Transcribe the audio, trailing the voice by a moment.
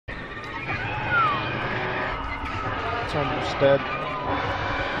It's almost dead.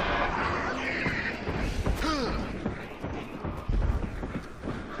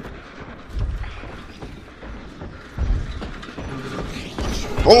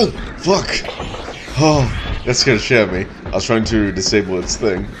 Oh, fuck! Oh, that scared the shit out of me. I was trying to disable its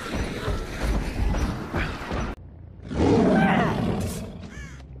thing.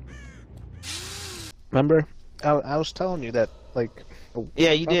 Remember? I was telling you that, like...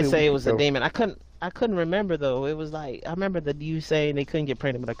 Yeah, you did probably a say it week was a ago. demon. I couldn't remember though. It was like I remember that you saying they couldn't get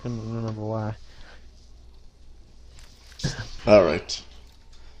pregnant, but I couldn't remember why. Alright.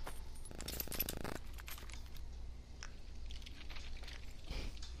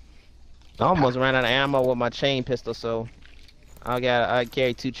 I almost ran out of ammo with my chain pistol, so I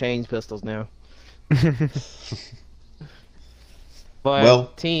carry 2 chain pistols now. But Well,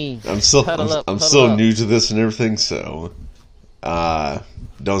 team, I'm still huddle up, I'm huddle still up. new to this and everything, so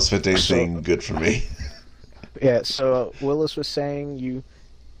don't expect anything good from me. Yeah, so Willis was saying you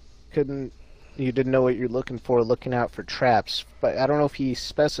didn't know what you're looking for, looking out for traps, but I don't know if he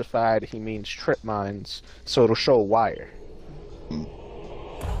specified he means trip mines, so it'll show a wire.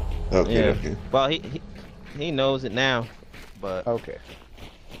 Okay, Yeah. okay. Well, he knows it now, but Okay.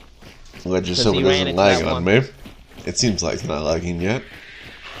 Let's just 'cause hope he it ran doesn't into lag that on one. me. It seems like it's not lagging yet.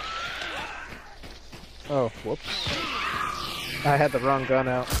 Oh, whoops. I had the wrong gun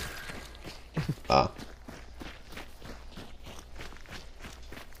out. Ah.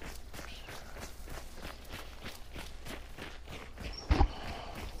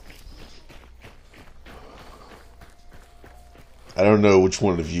 I don't know which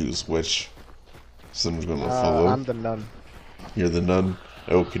one of you is which. Someone's gonna follow. I'm the nun. You're the nun?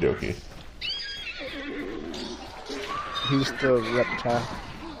 Okie dokie. He's the reptile.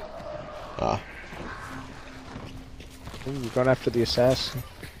 Ah. Ooh, you're going after the assassin.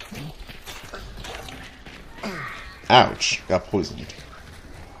 Ouch. Got poisoned.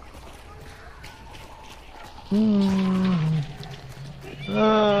 We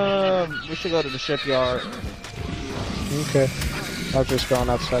should go to the shipyard. Okay. I was just going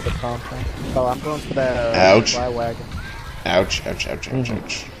outside the compound. Oh, I'm going for that Ouch. fly wagon. Ouch, ouch, ouch, ouch,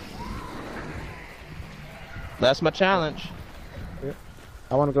 ouch. That's my challenge.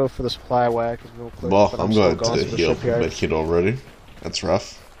 I want to go for the supply wagon real quick. Well, but I'm still going to the heal shipyard. med kit already. That's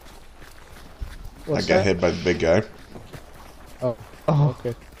rough. What's I got that? hit by the big guy. Oh, Oh,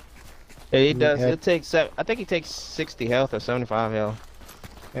 okay. yeah, he does. Yeah. It takes. I think he takes 60 health or 75 health.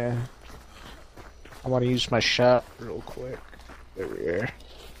 Yeah. I want to use my shot real quick. There we are.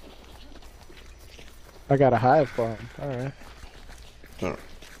 I got a hive bomb. Alright. Alright.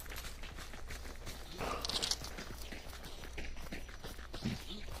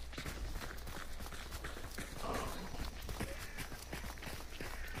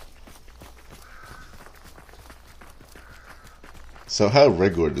 So how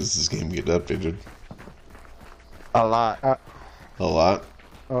regular does this game get updated? A lot. A lot?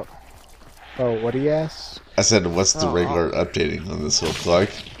 Oh, what do you ask? I said, what's the Oh, regular updating on this look like?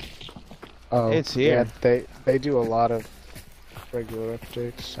 Oh, It's here. Yeah, they do a lot of regular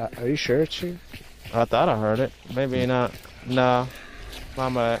updates. Are you sure it's here? I thought I heard it. Maybe not. No.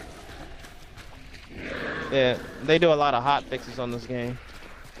 Mama. Yeah, they do a lot of hot fixes on this game.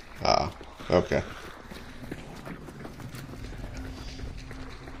 Ah, okay.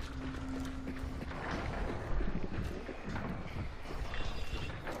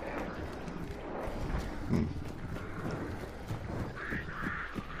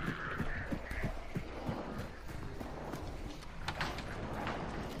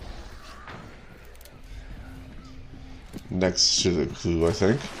 Next to the clue, I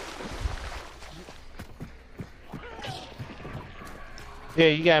think. Yeah,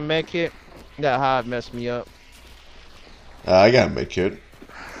 you got a med kit? That hive messed me up. I got a med kit.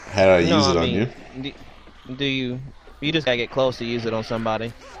 How do I No, use it I on mean, you? Do you? You just gotta get close to use it on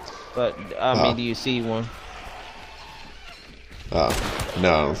somebody. But I mean, do you see one? No, I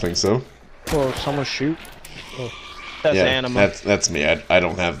don't think so. Well, someone shoot. That's yeah, animal. that's me. I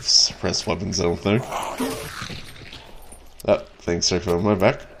don't have suppressed weapons, I don't think. Oh, thanks, sir, for my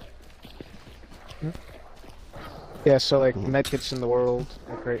back. Yeah, so like medkits in the world,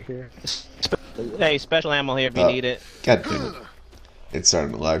 like right here. Hey, special ammo here if you need it. God damn it. It's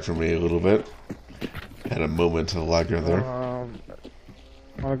starting to lag for me a little bit. Had a moment of lag right there. Want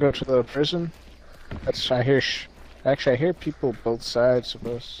to go to the prison? I hear. Actually, I hear people both sides of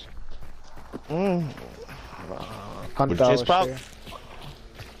us. $100 Just pop- here.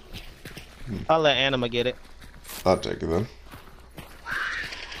 I'll let Anima get it. I'll take it then.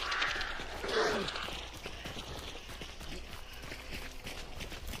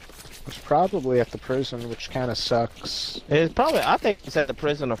 It's probably at the prison, which kind of sucks. It's probably. I think it's at the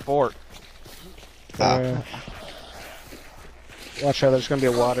prison or fort. Ah. Watch out, there's gonna be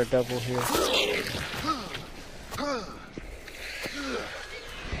a water devil here.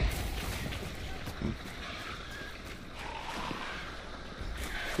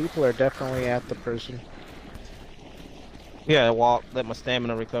 People are definitely at the prison. Yeah, walk. Let my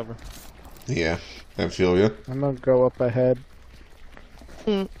stamina recover. Yeah, I feel you. I'm gonna go up ahead.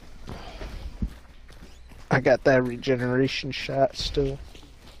 I got that regeneration shot still.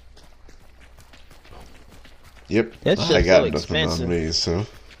 Yep, It's I just got so nothing expensive. on me, so.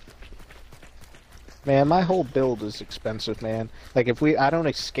 Man, my whole build is expensive, man. Like, if I don't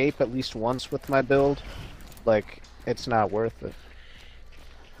escape at least once with my build, like, it's not worth it.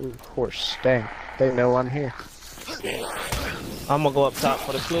 Ooh, horse stank. They know I'm here. I'm gonna go up top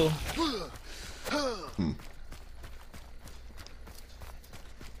for the clue.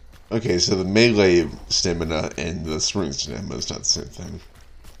 Okay, so the melee stamina and the spring stamina is not the same thing.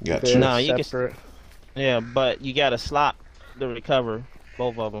 Gotcha. They're No, you can- separate. Yeah, but you gotta slot to recover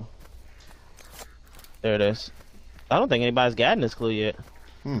both of them. There it is. I don't think anybody's gotten this clue yet.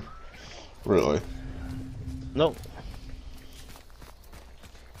 Really? Nope.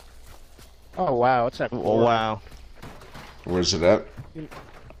 Oh, wow, it's at Oh, wow. Where's it at?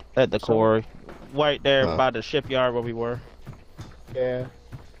 At the quarry. Right there Huh. by the shipyard where we were. Yeah,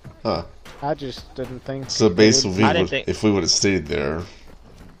 Huh. I just didn't think. So they basically, would- I didn't think- if we would have stayed there,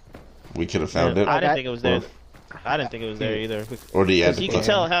 we could have found it. I didn't that- think it was there. Or- I didn't think it was there either. Or do you have Because to you put can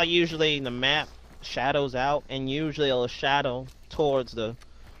tell how usually the map shadows out, and usually it'll shadow towards the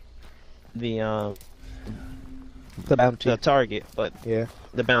bounty. target, but Yeah.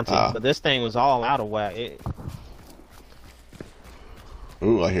 the bounty. Ah. But this thing was all out of whack.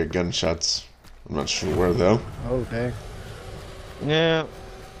 Ooh, I hear gunshots. I'm not sure where though. Oh, dang. Yeah.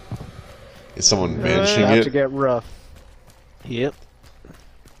 Is someone managing About to it? get rough. Yep.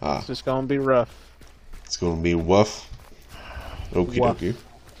 Ah, It's just gonna be rough. it's going to be woof. Okie Woof. dokie.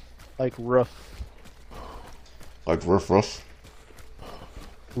 Like rough. Like rough.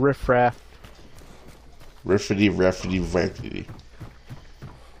 Riff raff. Riffity, raffity, raffity.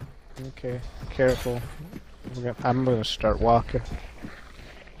 Okay, careful. I'm gonna start walking.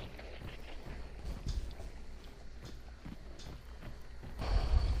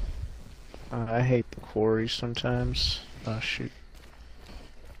 I hate the quarries sometimes. Oh shoot.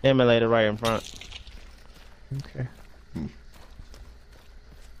 Emulator right in front. Okay. I'm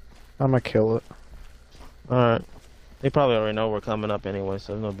gonna kill it. Alright. They probably already know we're coming up anyway,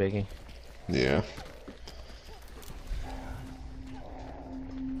 so no biggie. Yeah.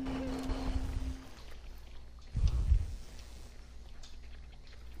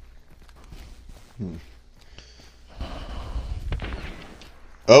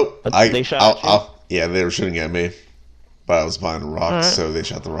 Oh, They shot at you? yeah, they were shooting at me, but I was behind a rock, Alright. so they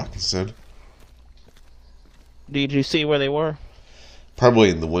shot the rock instead. Did you see where they were? Probably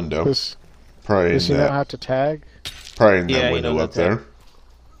in the window. Does Probably he in know that. how to tag? Probably in Yeah, that he window knows up that. there.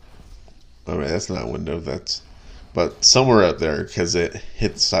 Oh, wait, that's not a window. That's, but somewhere up there because it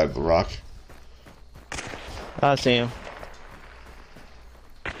hit the side of the rock. I see him.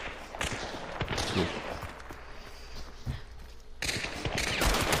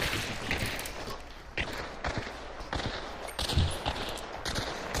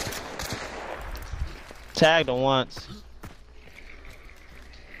 Tagged him once.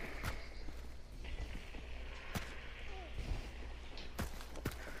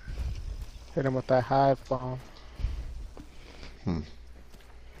 Hit him with that hive bomb.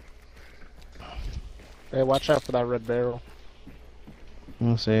 Hey, watch out for that red barrel.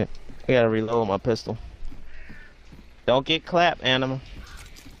 Let's see it. I gotta reload my pistol. Don't get clapped, animal.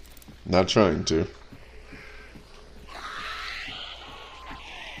 Not trying to.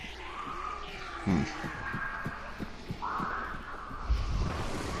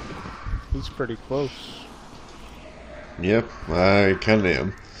 He's pretty close. Yep, I kind of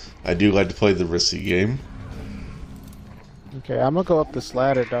am. I do like to play the risky game. Okay, I'm gonna go up this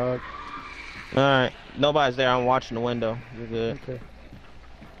ladder, dog. Alright. Nobody's there. I'm watching the window. You're good. Okay.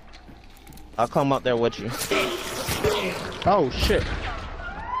 I'll come up there with you. Oh shit!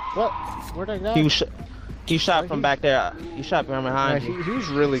 What? Where'd I go? He shot from back there. He shot from behind you. He was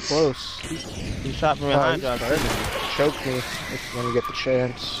really close. He shot from behind you. I Started think. to choke me when you get the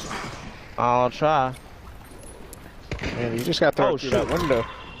chance. I'll try. Man, you just got thrown Oh, through that shoot. window.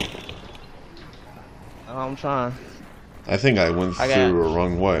 I'm trying. I think I went I through got- a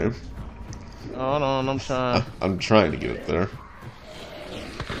wrong way. Hold on, I'm trying. I'm trying to get up there.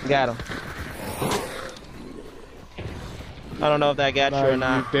 Got him. I don't know if that got No, you or you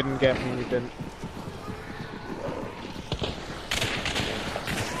not. didn't get me. You didn't.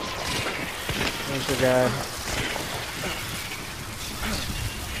 There's the guy.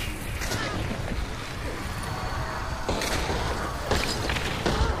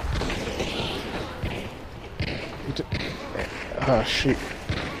 Oh shoot!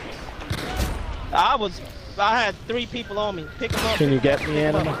 I had 3 people on me. Pick them up. Can you get me, Pick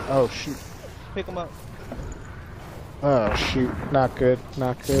 'em Anima? up. Oh shoot! Pick them up. Oh shoot! Not good.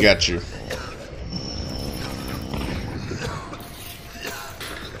 Not good. Got you.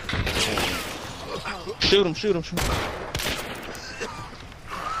 Shoot him, shoot him, shoot him.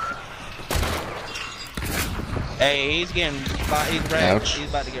 Hey, he's wrecked. Ouch. He's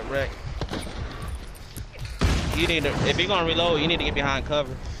about to get wrecked. You need to, if you're gonna reload, you need to get behind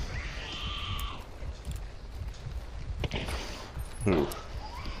cover. Ooh.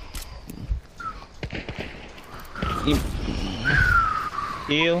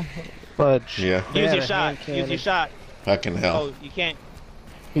 Heal. Fudge. Yeah. Use Yeah, your the shot. hand Use cannon. your shot. Fucking hell. Oh, you can't.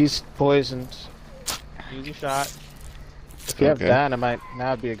 He's poisoned. Use your shot. If you have Okay. dynamite,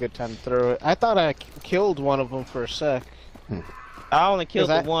 now would be a good time to throw it. I thought I killed one of them for a sec. I only killed Is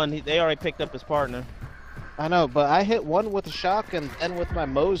the that- one. They already picked up his partner. I know, but I hit one with a shotgun and with my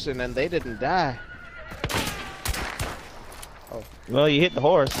Mosin, and they didn't die. Well, you hit the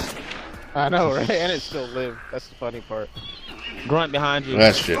horse. I know, right? And it still lived. That's the funny part. Grunt behind you.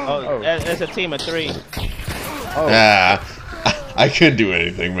 That shit. Oh, it's a team of 3. Oh, Ah, I couldn't do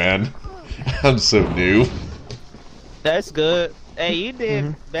anything, man. I'm so new. That's good. Hey, you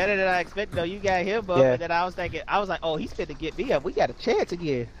did better than I expected, though. You got him up, Yeah. and then I was thinking, I was like, oh, he's fit to get me up. We got a chance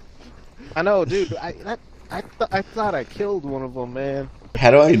again. I know, dude. I thought I killed one of them, man. How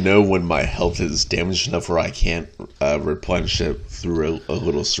do I know when my health is damaged enough where I can't replenish it through a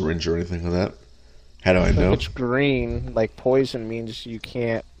little syringe or anything like that? How do I If know? it's green, like poison means you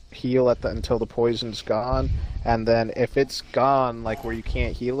can't heal until the poison's gone. And then if it's gone, like where you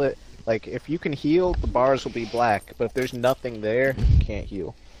can't heal it, like if you can heal, the bars will be black. But if there's nothing there, you can't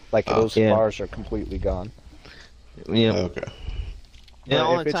heal. Like those Yeah. bars are completely gone. Yeah. Okay. The But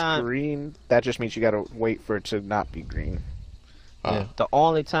only if it's time, green, that just means you gotta wait for it to not be green. yeah, the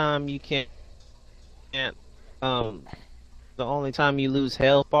only time you can't, the only time you lose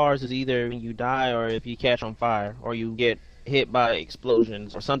health bars is either when you die or if you catch on fire or you get hit by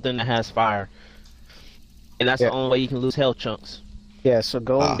explosions or something that has fire. And that's Yeah. the only way you can lose health chunks. Yeah, so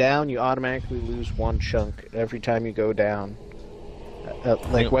going Ah. down, you automatically lose 1 chunk every time you go down.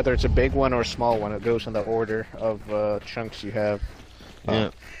 Like Yep. whether it's a big one or a small one, it goes in the order of chunks you have. Yeah.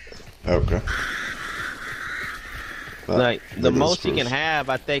 Okay. Well, Like the that is most you can gross. have,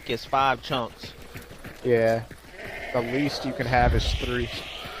 I think, is 5 chunks. Yeah. The least you can have is 3.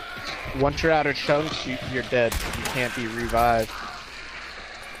 Once you're out of chunks, you're dead. You can't be revived.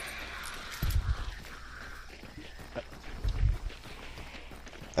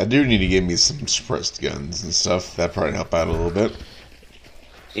 I do need to give me some suppressed guns and stuff. That probably help out a little bit.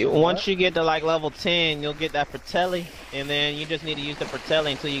 Once you get to like level 10, you'll get that Fratelli, and then you just need to use the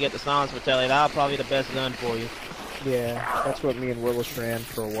Fratelli until you get the Sans Fratelli. That'll probably be the best gun for you. Yeah, that's what me and Willis ran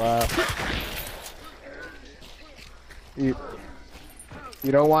for a while. You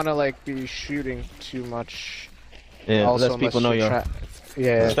don't want to like be shooting too much. Yeah, Also, less people unless know you're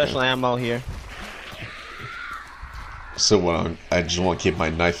you're Yeah. special ammo here. So what? I just want to keep my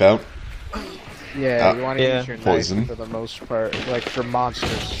knife out. Yeah, you want to Yeah. use your Poison. knife for the most part, like for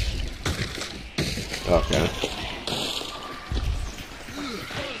monsters. Okay.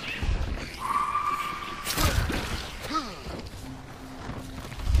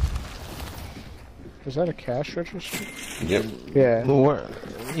 Is that a cash register? Yep. Yeah, You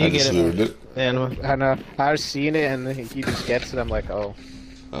I get just it, looted it. Anima. I know. I was seeing it, and he just gets it. I'm like, oh.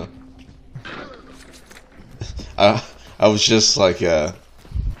 I was just like a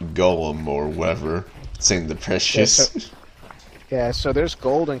golem or whatever, saying the precious. Yeah, so there's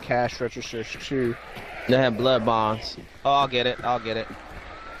gold and cash registers too. They have blood bonds. Oh, I'll get it. I'll get it.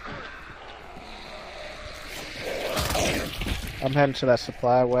 I'm heading to that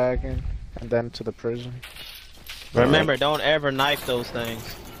supply wagon, and then to the prison. Remember, don't ever knife those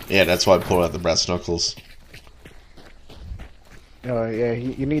things. Yeah, that's why I pulled out the brass knuckles. Oh yeah,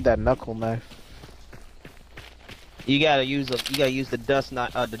 you need that knuckle knife. You gotta use the dust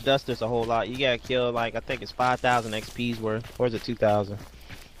the dusters a whole lot. You gotta kill like I think it's 5,000 XP's worth, or is it 2,000?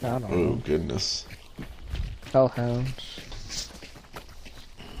 I don't Oh know. goodness. Hellhounds.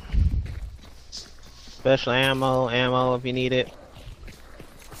 Special ammo if you need it.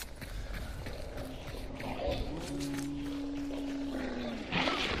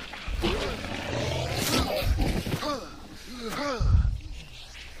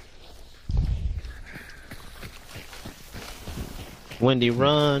 Wendy,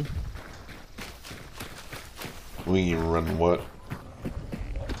 run. We can run what?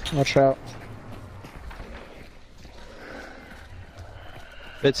 Watch out.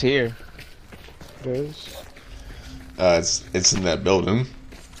 It's here. It is. It's in that building.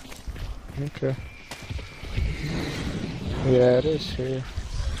 Okay. Yeah, it is here.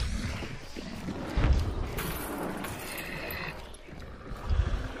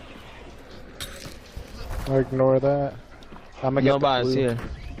 I'll ignore that. I'm gonna get Nobody's the blue. here.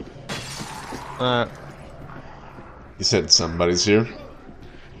 Alright. You said somebody's here?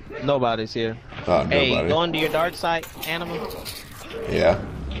 Nobody's here. Oh, Hey, nobody. go into your dark side, animal. Yeah.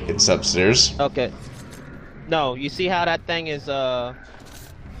 It's upstairs. Okay. No, you see how that thing is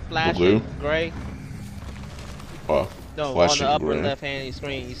flashing Blue? gray? Oh, No, flashing on the upper gray. left hand of your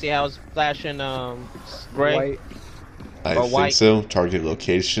screen. You see how it's flashing gray? White. I or think white. so. Target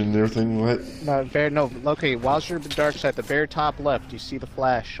location and everything. What? No. Okay, whilst you're in the dark side, the very top left, you see the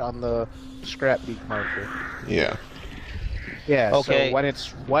flash on the scrap beak marker. Yeah. Yeah. Okay. So when it's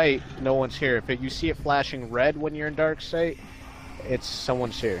white, no one's here. If you see it flashing red when you're in dark sight, it's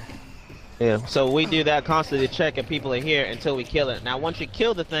someone's here. Yeah. So we do that constantly to check if people are here until we kill it. Now, once you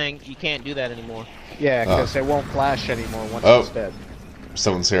kill the thing, you can't do that anymore. Yeah, because it won't flash anymore once Oh. it's dead.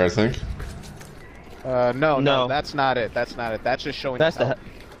 Someone's here, I think. No, that's not it. That's not it. That's just showing. That's the. health.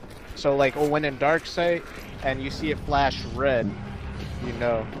 So like, when in dark sight and you see it flash red, you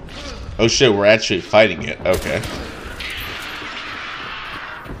know. Oh shit, we're actually fighting it. Okay.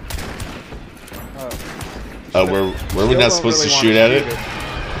 Oh, Were we Still not don't supposed to really shoot wanna at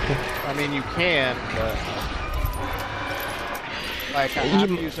it? I mean, you can, but like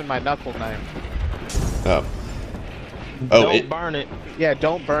I'm using my knuckle knife. Oh. Oh, Don't it burn it. Yeah,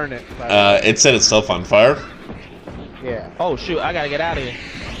 don't burn it. by the way. it set itself on fire. Yeah. Oh shoot! I gotta get out of here.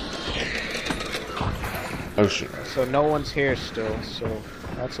 Oh shit. So no one's here still, so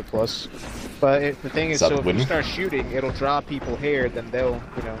that's a plus. But the thing is, Stop so if you winning. start shooting, it'll draw people here. Then they'll,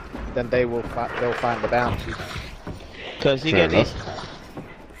 then they'll find the bounty. Cause you Fair get these. enough.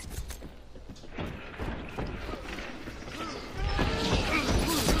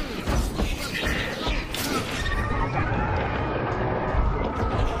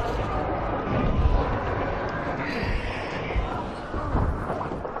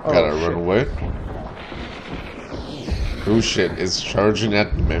 Oh, Gotta shit. run away. Oh shit, it's charging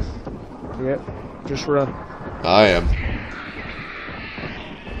at me. Yep. Just run. I am.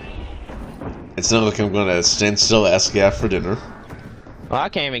 It's not like I'm gonna stand still, ask Gaff for dinner. Oh, I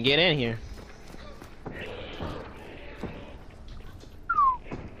can't even get in here.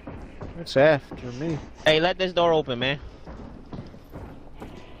 It's after me. Hey, let this door open, man.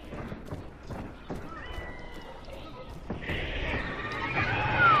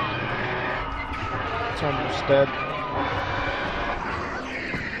 It's almost dead.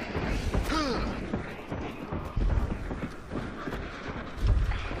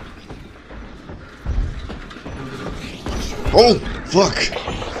 Oh, fuck!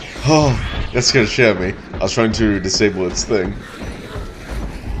 Oh, that scared the shit out of me. I was trying to disable its thing.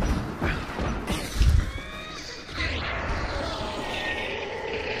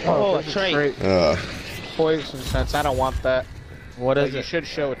 Oh, there's a trait. Poison sense. I don't want that. What But is you it? should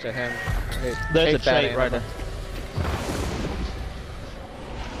show it to him. Hey, There's a take that trait right animal. there.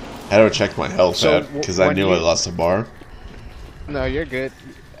 How do I check my health So, at? Because I when knew you- I lost a bar. No, you're good.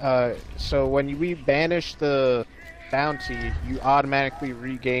 So when we banish the bounty, you automatically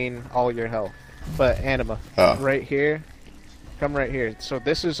regain all your health. But Anima, Oh. right here, come right here. So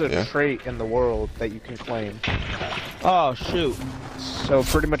this is a Yeah. trait in the world that you can claim. Oh shoot! So it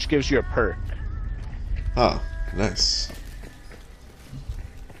pretty much gives you a perk. Oh, nice.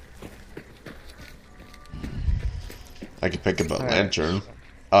 I could pick up a Alright. lantern.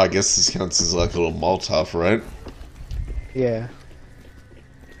 Oh, I guess this counts as like a little Molotov, right? Yeah.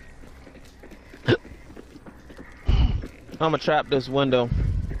 I'm gonna trap this window,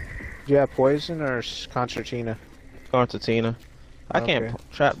 Do you have poison or concertina? Concertina. I can't Okay.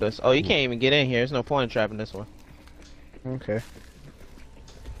 trap this. Oh, you can't even get in here. There's no point in trapping this one. Okay.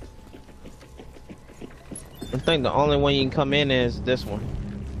 I think the only one you can come in is this one.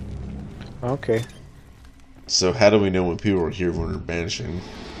 Okay. So how do we know when people are here when we're banishing?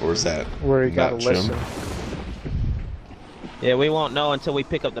 Or is that Where you gotta not true? listen. Yeah, we won't know until we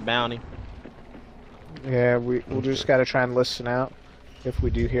pick up the bounty. Yeah, we'll just gotta try and listen out if we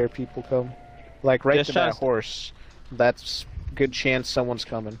do hear people come. Like right Just to try that to- horse. That's good chance someone's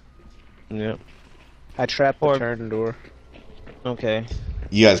coming. Yep. I trapped the Or- turn door. Okay.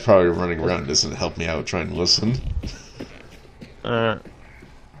 You guys probably running around doesn't help me out trying to listen. Alright.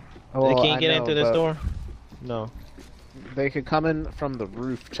 Oh, Can you I get in know, through this but- door? No. They could come in from the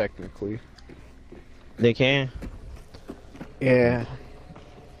roof, technically. They can. Yeah.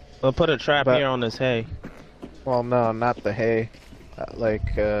 We'll put a trap But- here on this hay. Well, no, not the hay.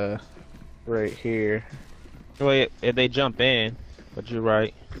 Right here. Wait, if they jump in, but you're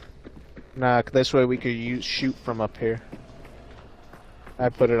right. Nah, this way we could shoot from up here. I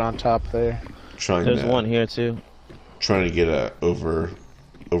put it on top there. There's one here too. Trying to get a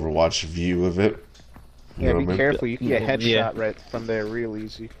Overwatch view of it. You Yeah, know be what I mean? careful. You can get headshot Yeah. right from there real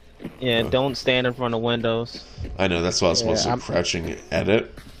easy. Yeah, don't stand in front of windows. I know, that's why I was supposed Yeah, to crouching at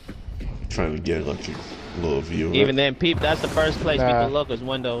it. Trying to get like a little view of Even it. then, that's the first place Nah. people look is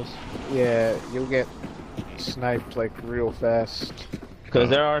windows. Yeah, you'll get sniped like real fast. Because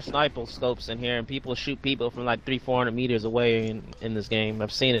there are sniper scopes in here, and people shoot people from like 300-400 meters away in this game.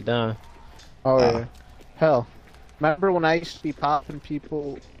 I've seen it done. Oh yeah. Hell, remember when I used to be popping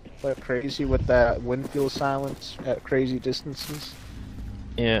people like crazy with that wind field silence at crazy distances?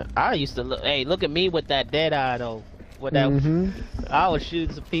 Yeah, I used to look. Hey, look at me with that dead eye though. With that, I was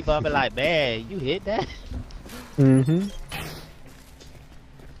shooting some people. I'd be like, man, you hit that? Mm-hmm.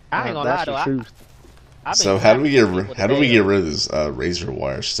 I ain't gonna lie That's though. the truth. So how do we get rid of this razor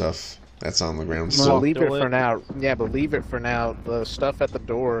wire stuff that's on the ground Well, still? leave it Do it. for now. Yeah, but leave it for now. The stuff at the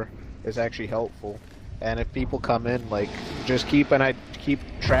door is actually helpful. And if people come in, like, just keep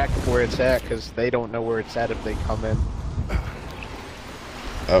track of where it's at, because they don't know where it's at if they come in.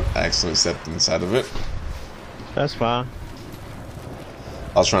 Oh, I accidentally stepped inside of it. That's fine.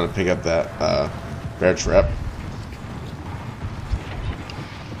 I was trying to pick up that bear trap.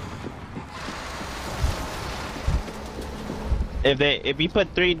 If you put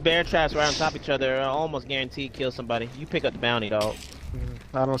 3 bear traps right on top of each other, it'll almost guaranteed kill somebody. You pick up the bounty, dog.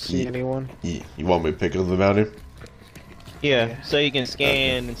 I don't see Yeah. anyone. You want me to pick up the bounty? Yeah, so you can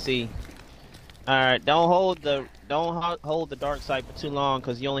scan and see. All right, don't hold the dark sight for too long,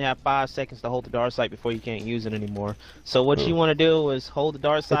 because you only have 5 seconds to hold the dark sight before you can't use it anymore. So what you want to do is hold the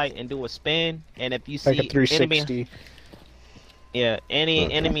dark sight and do a spin, and if you see Like a 360.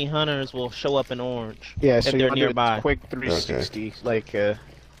 enemy hunters will show up in orange. Yeah, if so you they're want to do nearby. a quick 360. Like, I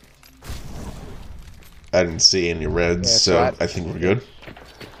didn't see any reds, Yeah, so so I think we're good.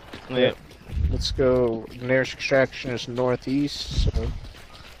 Yeah. let's go. Nearest extraction is northeast, so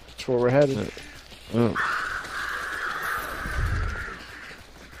that's where we're headed.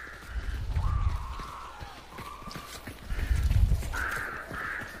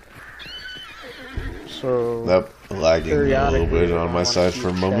 So That lagging a little periodically, bit on my I side wanna for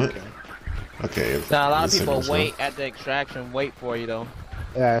a keep moment. checking. Okay. Now, a lot the of people signal's gone. wait at the extraction, wait for you though.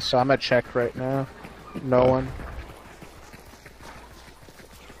 Yeah, so I'm at check right now. No one.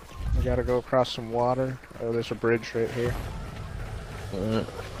 We gotta go across some water. Oh, there's a bridge right here.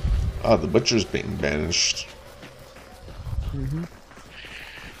 Oh, the butcher's being banished.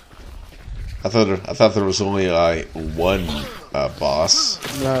 I thought there was only one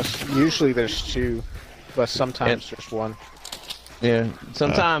boss. No, usually there's 2, but sometimes there's 1. Yeah.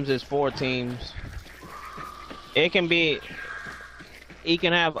 Sometimes it's 4 teams. It can be. You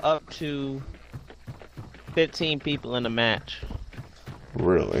can have up to 15 people in a match.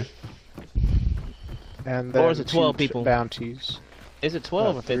 Really? And Or then is it 12 2 people? bounties. Is it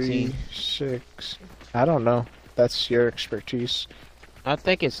 12 or 15? 3, 6. I don't know. That's your expertise. I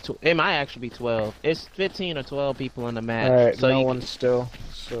think it might actually be 12. It's 15 or 12 people in the match. Alright, so no you one still.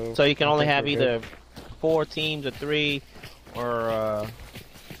 So so you can I only think have we're either good. 4 teams or 3 or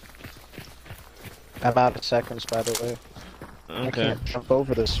I'm out of seconds, by the way. I okay. can't jump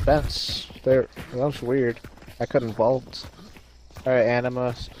over this fence. There, that was weird. I couldn't vault. Alright,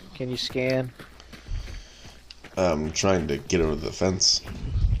 Anima, can you scan? I'm trying to get over the fence.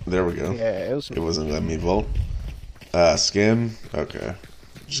 There we go. Yeah, it was. It wasn't letting me vault. Scan. Okay.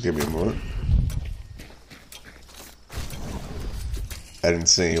 Just give me a moment. I didn't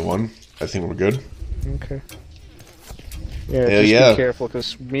see anyone. I think we're good. Okay. Yeah, Hell just yeah. be careful,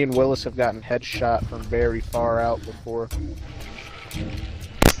 because me and Willis have gotten headshot from very far out before.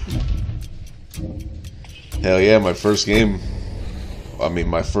 Hell yeah, my first game. I mean,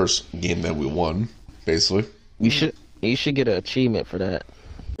 my first game that we won, basically. You should get an achievement for that.